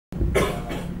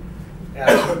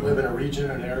live in a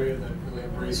region, an area that really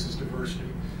embraces diversity.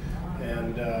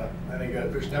 And I think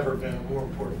there's never been a more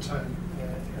important time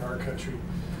in our country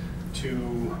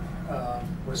to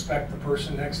respect the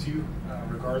person next to you,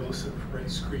 regardless of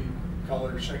race, creed,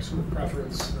 color, sexual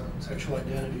preference, sexual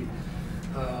identity.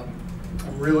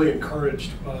 I'm really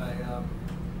encouraged by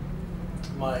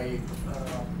my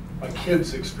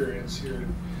kids' experience here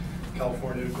in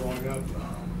California growing up,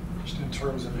 just in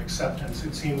terms of acceptance.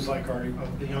 It seems like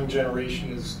the young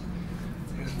generation is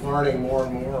learning more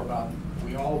and more about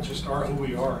we all just are who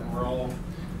we are, and we're all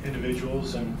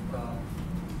individuals, and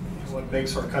what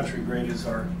makes our country great is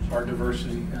our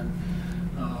diversity, and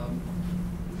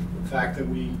the fact that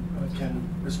we can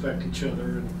respect each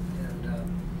other and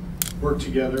work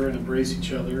together and embrace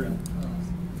each other. And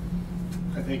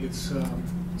I think it's an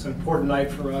important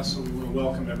night for us, so we want to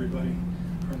welcome everybody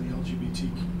from the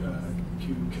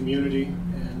LGBTQ community.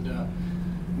 And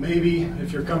maybe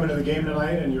if you're coming to the game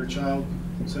tonight and your child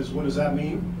says, "What does that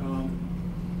mean?"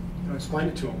 Explain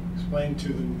it to them. Explain to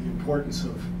them the importance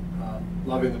of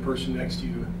loving the person next to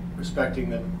you, respecting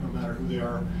them no matter who they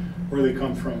are, where they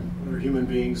come from. They're human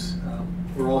beings.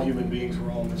 We're all human beings.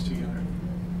 We're all in this together.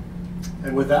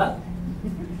 And with that,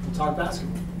 we'll talk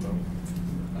basketball.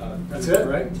 That's it,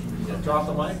 right? Yeah. Drop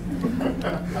the mic. I'm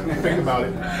gonna think about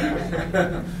it.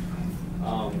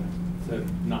 So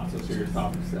not so serious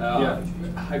topics.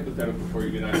 Hypothetical before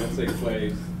you get on. Let's say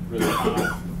Klay's really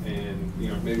hot, and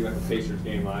maybe like a Pacers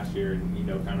game last year,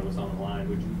 and kind of what's on the line.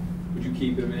 Would you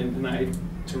keep him in tonight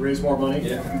to raise more money?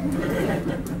 Yeah.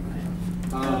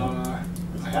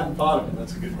 I hadn't thought of it.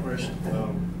 That's a good question.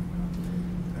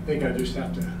 I think I just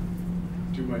have to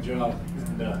do my job,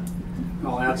 and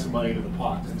I'll add some money to the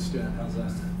pot instead. How's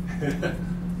that?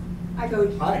 Hi,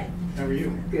 Coach. Hi. How are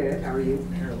you? Good. How are you?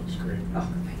 Your hair looks great. Oh,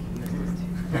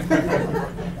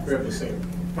 we have the same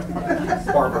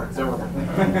barber.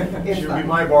 She'll be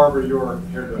my barber, your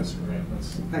hairdresser, right?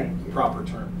 That's the proper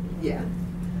term. Yeah.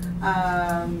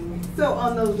 So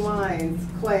on those lines,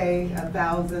 Klay,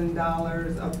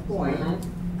 $1,000 a point.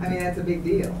 I mean, that's a big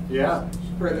deal. Yeah.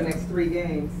 For the next 3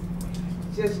 games.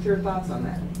 Just your thoughts on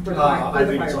that? I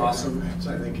think it's awesome.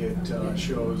 I think it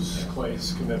shows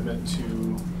Klay's commitment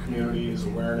to community, his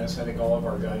awareness. I think all of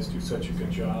our guys do such a good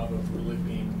job of really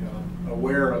being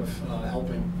aware of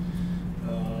helping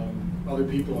other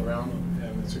people around them,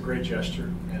 and it's a great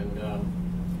gesture. And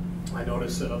I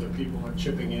noticed that other people are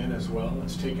chipping in as well.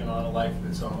 It's taken on a life of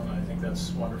its own. I think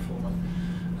that's wonderful. And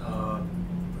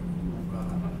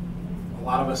a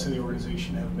lot of us in the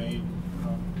organization have made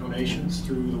donations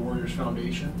through the Warriors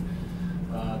Foundation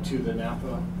to the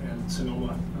Napa and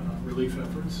Sonoma relief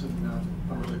efforts, and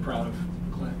I'm really proud of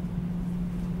Klay.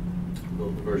 A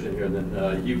little diversion here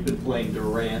then. You've been playing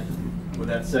Durant with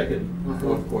that second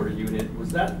fourth quarter unit.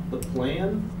 Was that the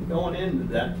plan going in? Did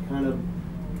that kind of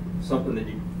something that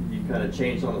you kind of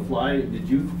changed on the fly? Did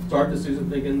you start the season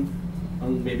thinking,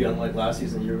 maybe unlike last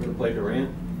season, you were going to play Durant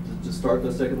to start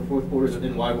the second and fourth quarters?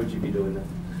 And why would you be doing that?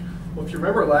 Well, if you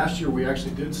remember last year, we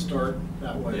actually did start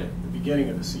that way at the beginning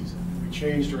of the season. We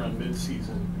changed around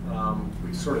mid-season.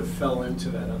 We sort of fell into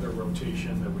that other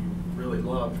rotation that we really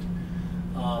loved.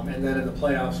 And then in the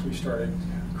playoffs, we started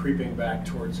creeping back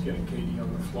towards getting KD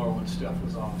on the floor when Steph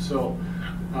was off. So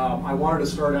I wanted to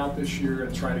start out this year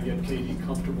and try to get KD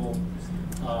comfortable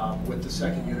with the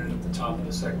second unit at the top of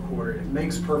the second quarter. It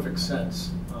makes perfect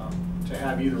sense to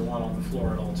have either one on the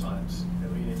floor at all times. I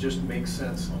mean, it just makes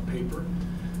sense on paper.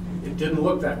 It didn't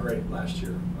look that great last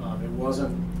year. It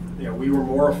wasn't, we were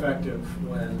more effective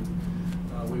when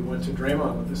we went to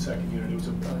Draymond with the second unit. It was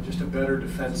just a better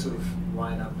defensive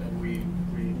lineup, and we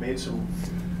made some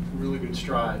really good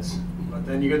strides. But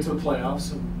then you get to the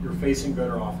playoffs, and you're facing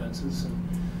better offenses.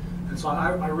 And so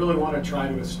I really want to try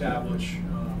to establish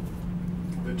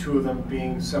the two of them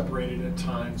being separated at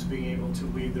times, being able to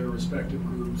lead their respective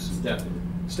groups.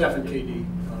 Steph and KD.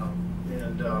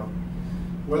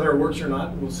 Whether it works or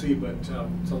not, we'll see, but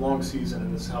it's a long season,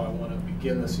 and this is how I want to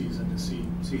begin the season to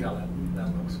see how that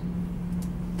looks.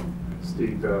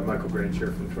 Steve, Michael Grange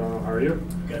here from Toronto. How are you?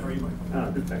 Good. How are you,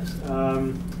 Michael? Good, thanks.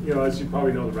 As you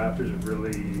probably know, the Raptors have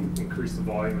really increased the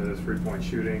volume of the three-point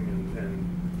shooting, and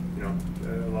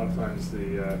a lot of times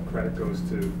the credit goes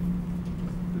to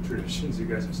the traditions you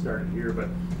guys have started here. But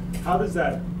how does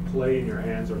that play in your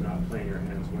hands or not play in your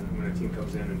hands when a team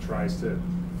comes in and tries to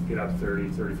get up 30,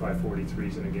 35, 40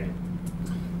 threes in a game?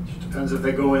 It depends if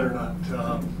they go in or not.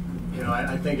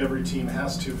 I think every team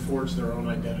has to forge their own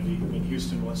identity. I mean,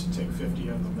 Houston wants to take 50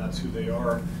 of them. That's who they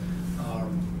are.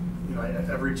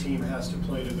 Every team has to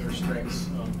play to their strengths,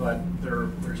 but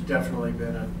there's definitely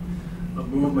been a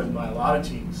movement by a lot of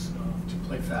teams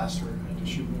play faster and to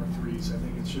shoot more threes. I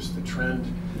think it's just the trend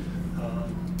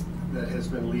that has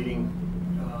been leading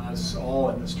us all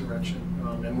in this direction.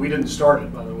 And we didn't start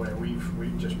it, by the way.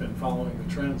 We've just been following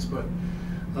the trends. But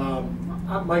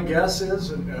my guess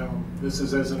is, this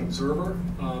is as an observer,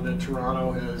 that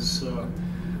Toronto has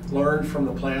learned from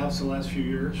the playoffs the last few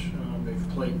years. They've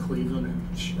played Cleveland,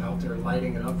 who's out there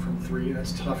lighting it up from three.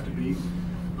 That's tough to beat.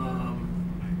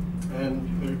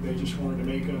 And they just wanted to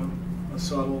make a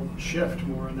subtle shift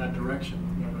more in that direction.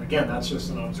 Again, that's just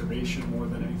an observation more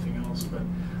than anything else. But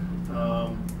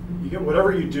you get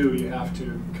whatever you do, you have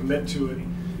to commit to it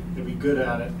and be good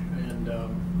at it. And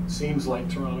it seems like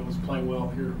Toronto was playing well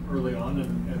here early on,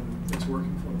 and it's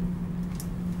working for them.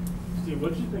 Steve,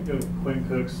 what did you think of Quinn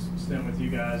Cook's stint with you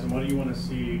guys, and what do you want to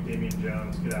see Damian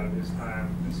Jones get out of his time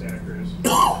in Santa Cruz?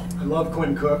 I love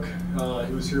Quinn Cook.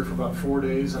 He was here for about 4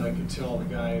 days, and I could tell the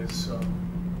guy is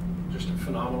just a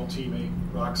phenomenal teammate,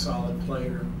 rock solid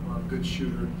player, good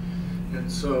shooter. And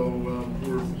so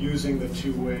we're using the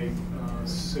two-way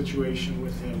situation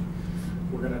with him.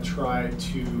 We're going to try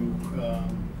to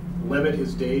limit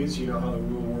his days. You know how the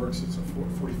rule works. It's a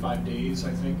 45 days,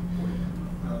 I think.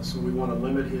 So we want to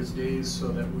limit his days so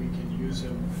that we can use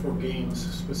him for games,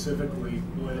 specifically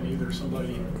when either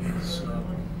somebody is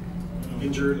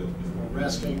injured or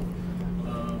resting,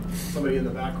 somebody in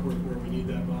the backcourt where we need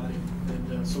that body.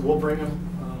 And so we'll bring him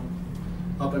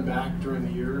up and back during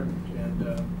the year. And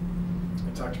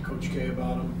I talked to Coach K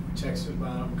about him, texted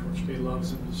about him. Coach K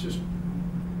loves him. He's just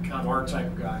kind of our type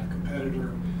of guy,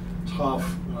 competitor,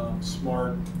 tough,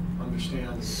 smart,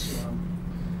 understands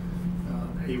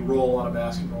a role on a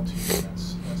basketball team.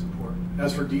 That's important.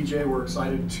 As for DJ, we're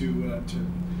excited to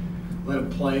let him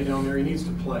play down there. He needs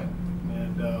to play.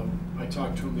 And I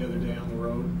talked to him the other day on the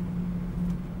road.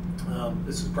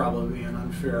 This is probably an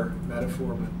unfair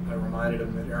metaphor, but I reminded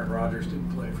him that Aaron Rodgers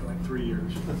didn't play for like 3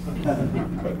 years.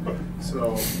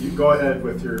 So you go ahead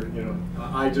with your,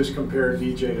 I just compared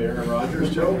DJ to Aaron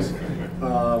Rodgers jokes.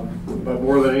 But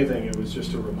more than anything, it was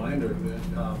just a reminder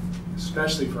that,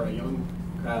 especially for a young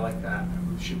guy like that,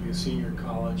 who should be a senior in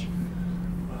college,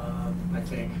 I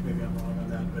think, maybe I'm wrong on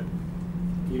that, but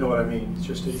you know what I mean. He's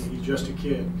just a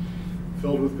kid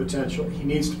filled with potential. He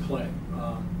needs to play.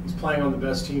 He's playing on the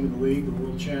best team in the league, the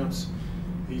world champs.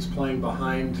 He's playing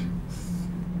behind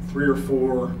 3 or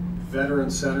 4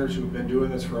 veteran centers who've been doing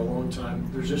this for a long time.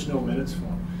 There's just no minutes for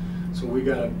him. So we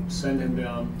got to send him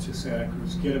down to Santa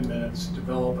Cruz, get him minutes,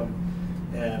 develop him,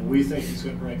 and we think he's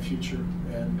got a bright future.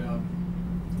 And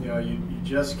you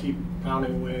just keep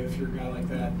pounding away if you're a guy like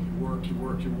that. You work,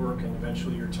 and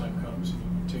eventually your time comes and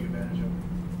you take advantage of it.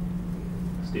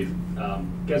 Steve, you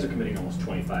guys are committing almost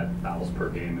 25 fouls per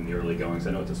game in the early goings.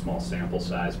 I know it's a small sample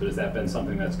size, but has that been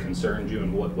something that's concerned you,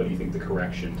 and what do you think the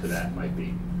correction to that might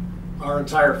be? Our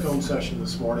entire film session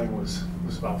this morning was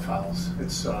about fouls.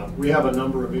 It's we have a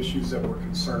number of issues that we're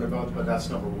concerned about, but that's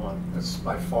number one. That's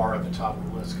by far at the top of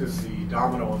the list, because the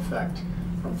domino effect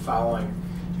from fouling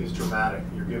is dramatic.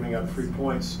 You're giving up free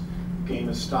points, the game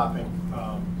is stopping.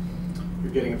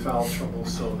 You're getting in foul trouble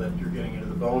so that you're getting into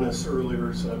the bonus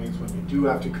earlier, so that means when you do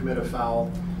have to commit a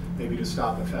foul, maybe to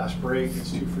stop a fast break,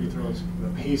 it's 2 free throws, the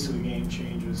pace of the game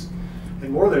changes. And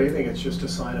more than anything, it's just a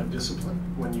sign of discipline.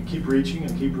 When you keep reaching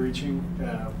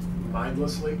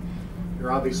mindlessly,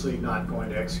 you're obviously not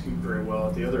going to execute very well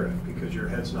at the other end because your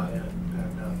head's not in it.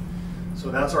 And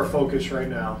so that's our focus right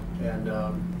now, and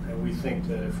we think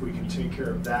that if we can take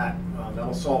care of that,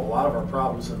 that'll solve a lot of our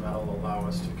problems, and that'll allow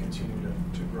us to continue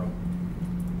to grow.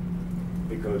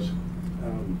 Because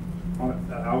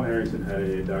Al Harrington had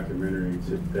a documentary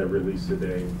that released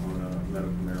today on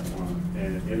medical marijuana,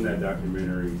 and in that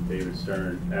documentary, David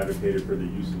Stern advocated for the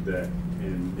use of that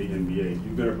in the NBA.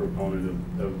 You've been a proponent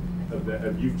of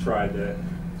that. You've tried that,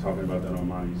 talking about that on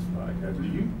Monty's podcast. Do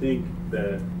you think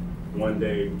that one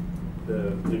day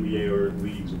the NBA or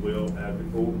leagues will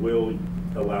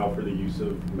allow for the use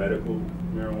of medical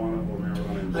marijuana or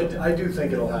marijuana? I do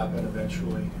think it'll happen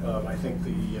eventually. I think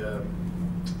the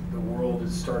world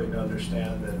is starting to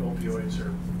understand that opioids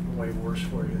are way worse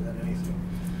for you than anything.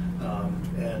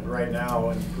 And right now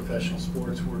in professional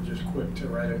sports, we're just quick to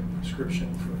write a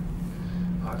prescription for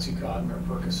Oxycontin or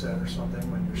Percocet or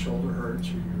something when your shoulder hurts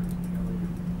or your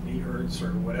knee hurts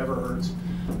or whatever hurts.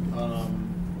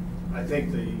 I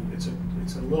think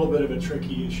it's a little bit of a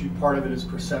tricky issue. Part of it is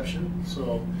perception.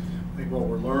 So I think what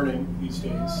we're learning these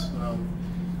days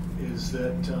is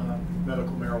that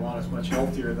medical marijuana is much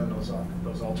healthier than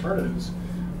those alternatives.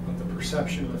 But the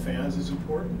perception of the fans is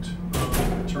important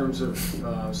in terms of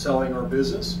selling our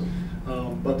business.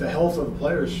 But the health of the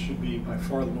players should be by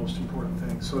far the most important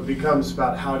thing. So it becomes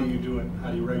about how do you do it,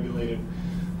 how do you regulate it,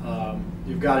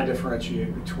 you've got to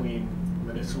differentiate between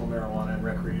medicinal marijuana and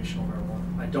recreational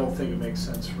marijuana. I don't think it makes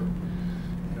sense for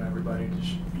everybody to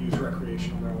use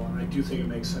recreational marijuana. I do think it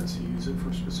makes sense to use it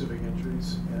for specific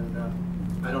injuries, and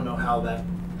I don't know how that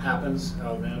happens,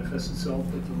 how it manifests itself,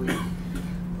 but the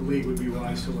league would be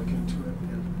wise to look into it,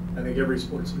 and I think every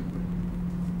sports league would.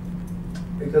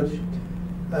 Hey, Coach,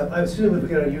 I assume if we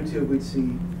got on YouTube, we'd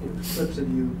see clips of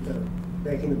you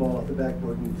backing the ball off the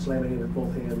backboard and slamming it with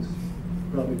both hands,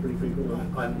 probably pretty frequently.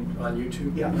 On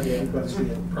YouTube? Yeah, you'd probably see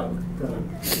it. Probably.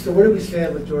 So where do we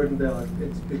stand with Jordan Bell?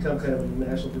 It's become kind of a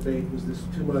national debate. Was this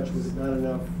too much? Was it not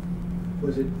enough?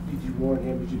 Was it? Did you warn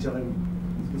him? Did you tell him?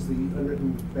 Was the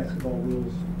unwritten basketball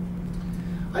rules?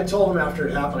 I told him after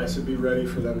it happened, I said, be ready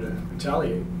for them to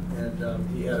retaliate. And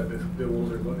he had a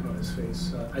bewildered look on his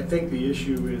face. I think the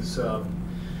issue is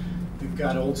we've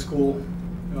got old school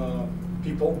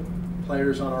people,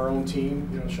 players on our own team,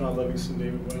 Sean Livingston,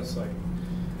 David West, like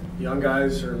young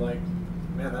guys are like,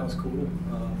 man, that was cool.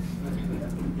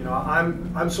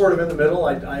 I'm sort of in the middle.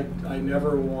 I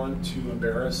never want to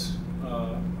embarrass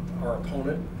our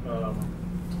opponent.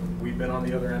 We've been on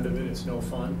the other end of it. It's no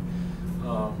fun.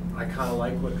 I kind of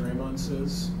like what Draymond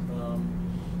says.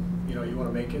 You want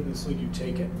to make it in this league, you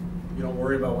take it. You don't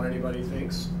worry about what anybody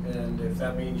thinks. And if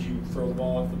that means you throw the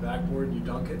ball off the backboard and you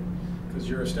dunk it because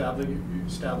you're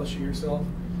establishing yourself,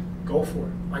 go for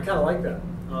it. I kind of like that.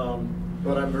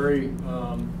 But I'm very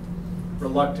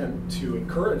reluctant to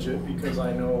encourage it because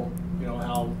I know,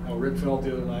 how Rick felt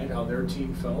the other night, how their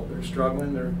team felt. They're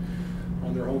struggling. They're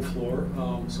on their home floor.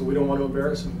 So we don't want to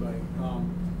embarrass anybody.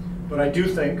 But I do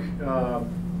think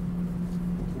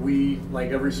we,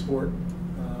 like every sport,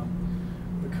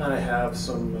 we kind of have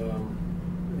some,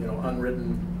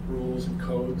 unwritten rules and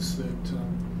codes that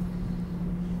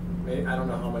I don't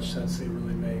know how much sense they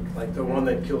really make. Like the one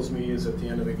that kills me is at the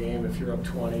end of a game, if you're up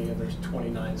 20 and there's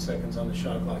 29 seconds on the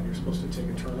shot clock, you're supposed to take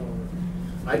a turnover.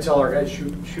 I tell our guys,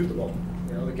 shoot the ball.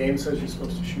 The game says you're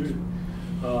supposed to shoot it.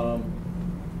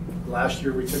 Last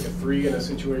year we took a 3 in a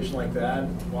situation like that.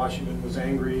 Washington was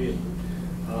angry.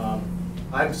 And,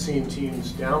 I've seen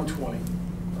teams down 20,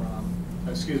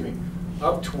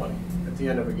 up 20 at the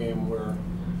end of a game where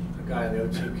a guy on the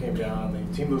other team came down and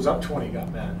the team that was up 20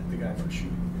 got mad at the guy for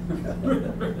shooting.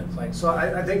 It's like, so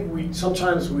I think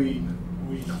sometimes we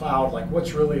cloud like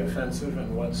what's really offensive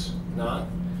and what's not.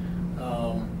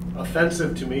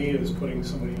 Offensive to me is putting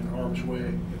somebody in harm's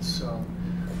way. It's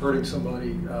hurting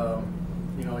somebody. I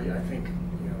think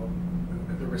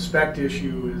the respect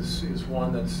issue is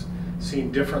one that's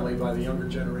seen differently by the younger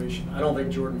generation. I don't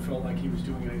think Jordan felt like he was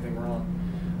doing anything wrong.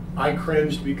 I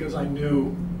cringed because I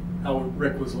knew how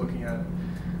Rick was looking at it.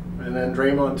 And then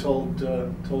Draymond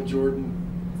told Jordan,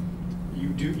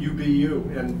 you be you.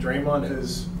 And Draymond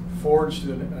has forged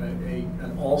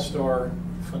an all-star,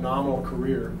 phenomenal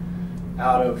career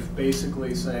out of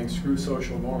basically saying, screw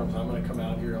social norms, I'm going to come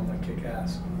out here, I'm going to kick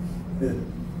ass.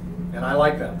 And I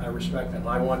like that, I respect that.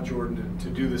 I want Jordan to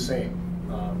do the same.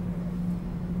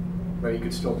 But he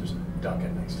could still just dunk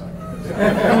it next time.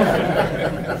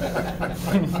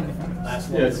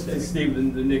 Yes, Steve,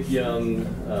 the Nick Young,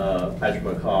 Patrick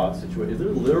McCaw situation, is there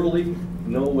literally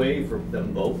no way for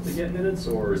them both to get minutes,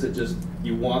 or is it just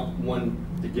you want one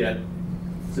to get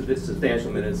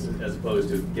substantial minutes as opposed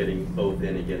to getting both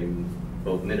in and getting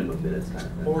both minimum minutes kind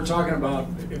of thing? Well, we're talking about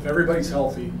if everybody's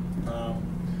healthy,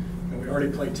 and we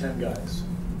already played 10 guys.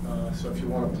 So if you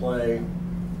want to play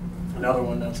another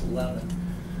one, that's 11.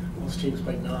 Most teams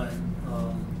play 9.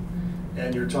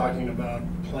 And you're talking about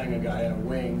playing a guy in a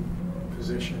wing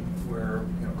position where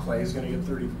Klay is going to get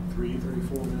 33,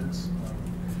 34 minutes.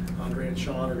 Andre and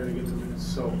Sean are going to get the minutes.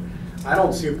 So I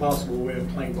don't see a possible way of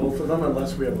playing both of them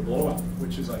unless we have a blowout,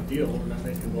 which is ideal, and then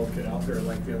they can both get out there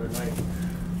like the other night.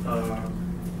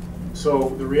 So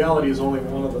the reality is only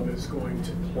one of them is going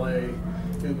to play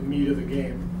in the meat of the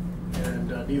game, and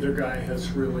neither guy has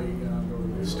really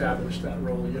established that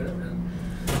role yet. And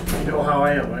you know how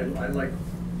I am.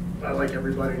 I like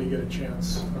everybody to get a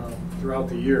chance throughout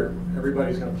the year.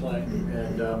 Everybody's going to play,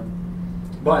 and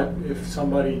but if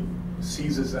somebody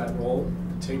seizes that role,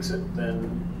 takes it, then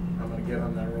I'm going to give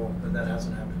them that role. But that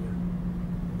hasn't happened yet.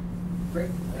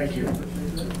 Great. Thank you.